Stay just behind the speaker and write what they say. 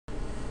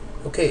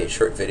Okay, a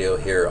short video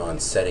here on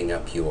setting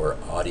up your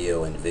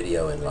audio and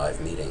video in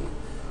Live Meeting.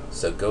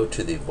 So go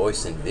to the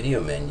Voice and Video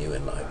menu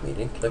in Live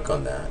Meeting, click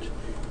on that,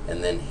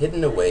 and then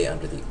hidden away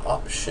under the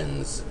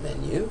Options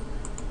menu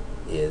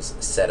is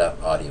Set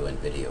Up Audio and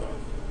Video.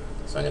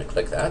 So I'm going to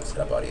click that, Set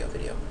Up Audio and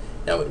Video.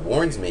 Now it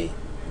warns me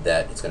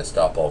that it's going to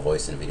stop all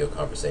voice and video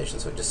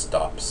conversations, so it just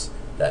stops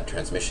that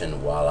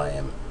transmission while I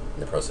am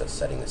in the process of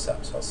setting this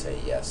up. So I'll say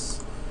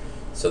yes.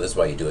 So this is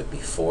why you do it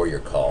before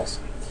your calls.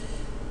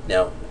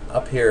 Now,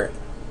 up here,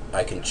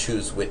 I can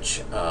choose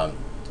which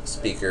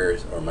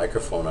speakers or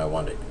microphone I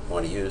want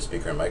to use,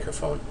 speaker and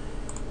microphone.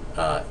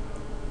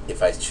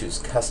 If I choose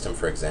custom,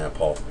 for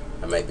example,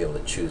 I might be able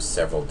to choose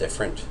several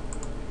different.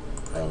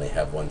 I only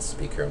have one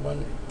speaker and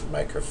one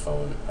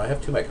microphone. I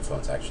have two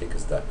microphones actually,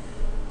 because the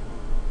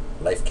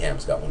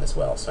LifeCam's got one as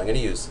well. So I'm going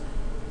to use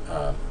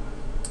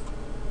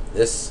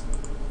this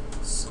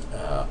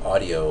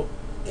audio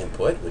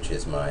input, which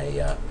is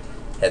my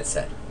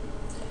headset.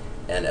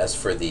 And as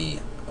for the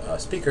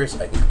speakers,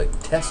 I can click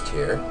test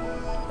here,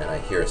 and I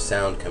hear a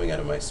sound coming out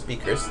of my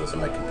speakers. Those are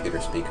my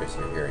computer speakers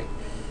you're hearing.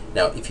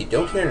 Now, if you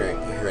don't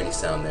hear any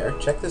sound there,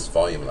 check this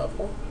volume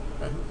level.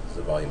 Right? This is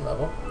the volume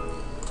level.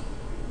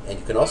 And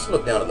you can also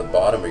look down at the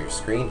bottom of your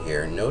screen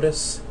here.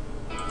 Notice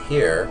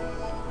here,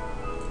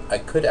 I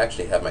could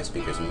actually have my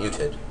speakers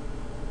muted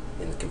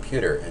in the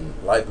computer, and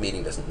Live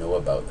Meeting doesn't know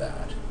about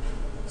that.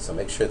 So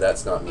make sure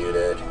that's not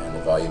muted and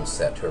the volume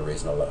set to a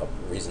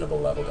reasonable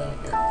level down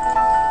here.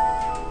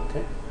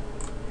 Okay.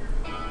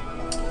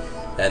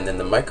 And then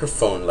the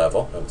microphone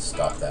level, I'll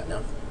stop that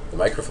now. The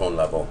microphone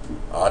level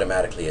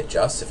automatically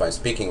adjusts. If I'm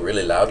speaking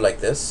really loud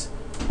like this,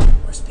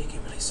 or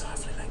speaking really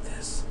softly like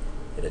this,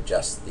 it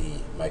adjusts the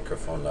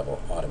microphone level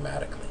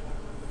automatically.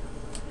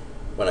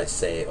 When I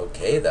say,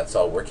 okay, that's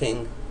all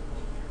working,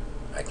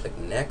 I click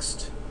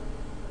next.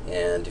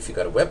 And if you've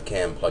got a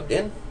webcam plugged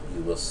in,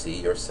 you will see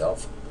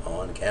yourself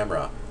on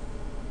camera.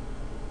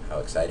 How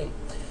exciting.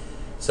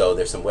 So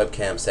there's some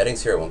webcam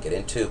settings here I won't get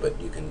into, but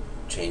you can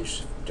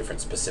change different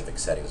specific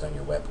settings on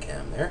your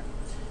webcam there.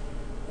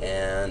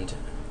 And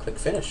click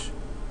finish.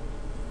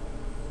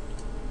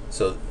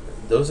 So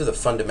those are the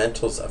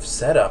fundamentals of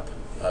setup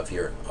of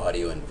your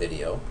audio and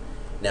video.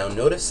 Now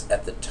notice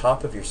at the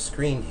top of your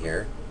screen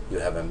here, you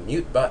have a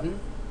mute button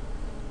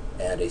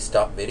and a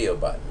stop video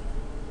button.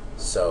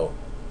 So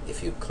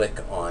if you click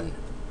on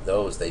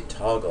those, they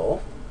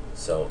toggle.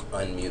 So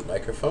unmute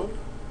microphone.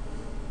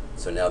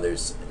 So now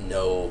there's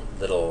no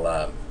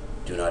little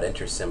do not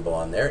enter symbol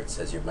on there. It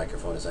says your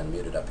microphone is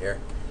unmuted up here.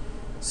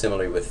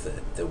 Similarly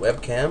with the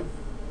webcam,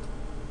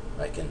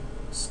 I can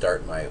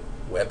start my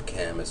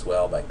webcam as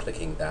well by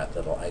clicking that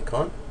little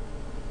icon.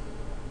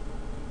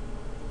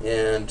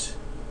 And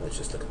let's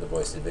just look at the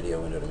voice and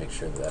video window to make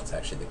sure that that's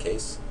actually the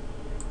case.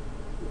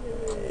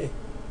 Yay.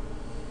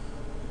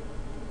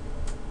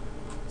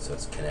 So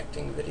it's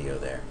connecting video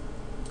there.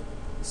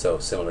 So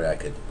similarly, I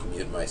could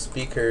mute my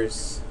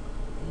speakers,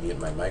 mute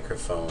my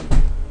microphone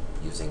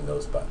using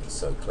those buttons.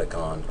 So click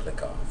on,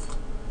 click off,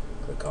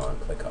 click on,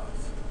 click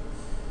off.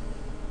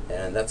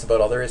 And that's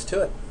about all there is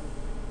to it.